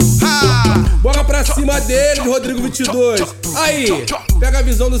cima dele, Rodrigo 22. Aí, pega a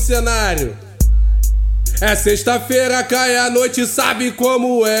visão do cenário. É sexta-feira, cai a noite, sabe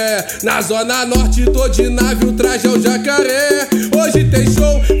como é. Na zona norte, tô de nave, o traje é o jacaré. Hoje tem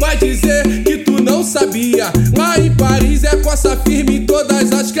show, vai dizer que tu não sabia. Lá em Paris é coça firme em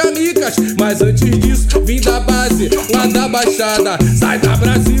todas as canicas. Mas antes disso, vim da base, lá da Baixada. Sai da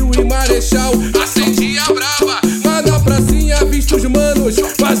Brasil e Marechal, acendi a brava. Lá na pracinha, visto os manos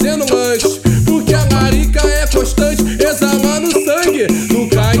fazendo lanche. Porque a larica é constante, exalando sangue. No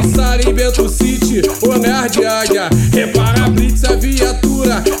Caiçara, em Bento City, olhar de águia. Repara a blitz, a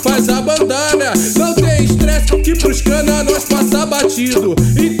viatura faz a bandalha. Não tem estresse que pros cana nós passa batido.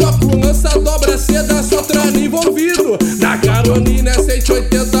 E toco lança, dobra seda, só trano envolvido. Na Carolina é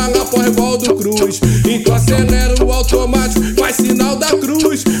 180 lá pós do Cruz. Então acelera o automático, faz sinal da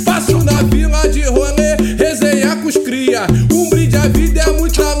cruz. Passo na vila de rolê, resenha com os cria. Um brinde à vida é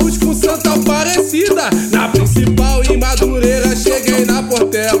muita luz com Santa Aparecida. Na principal em Madureira cheguei na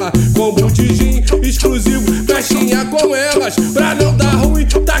Portela. Com botijim exclusivo, festinha com elas. Pra não dar ruim,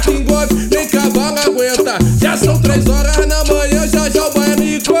 tá que engove, nem cavalo aguenta. Já são 3 horas da manhã, já o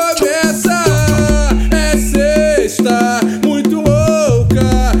baile começa. É sexta, muito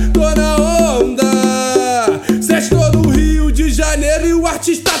louca, tô na onda. Sextou no Rio de Janeiro e o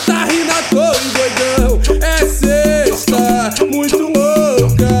artista tá rindo à toa, doidão. É sexta, muito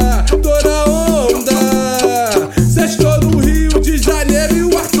louca, tô na onda. Sextou no Rio de Janeiro e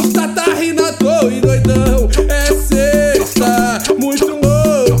o artista tá rindo à toa, doidão. É sexta, muito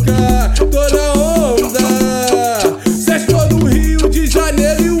louca, tô na onda. Sextou no Rio de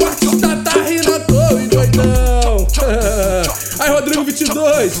Janeiro e o artista tá rindo à toa, doidão. Aí, Rodrigo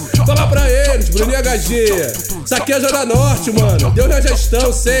 22, fala pra eles, Bruninho HG. Isso aqui é a Zona Norte, mano. Deus na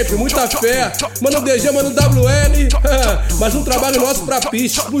gestão sempre, muita fé. Mano DG, mano WL. Mais um trabalho nosso pra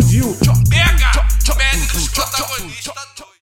pista, explodiu. Pega! Medley dos protagonistas.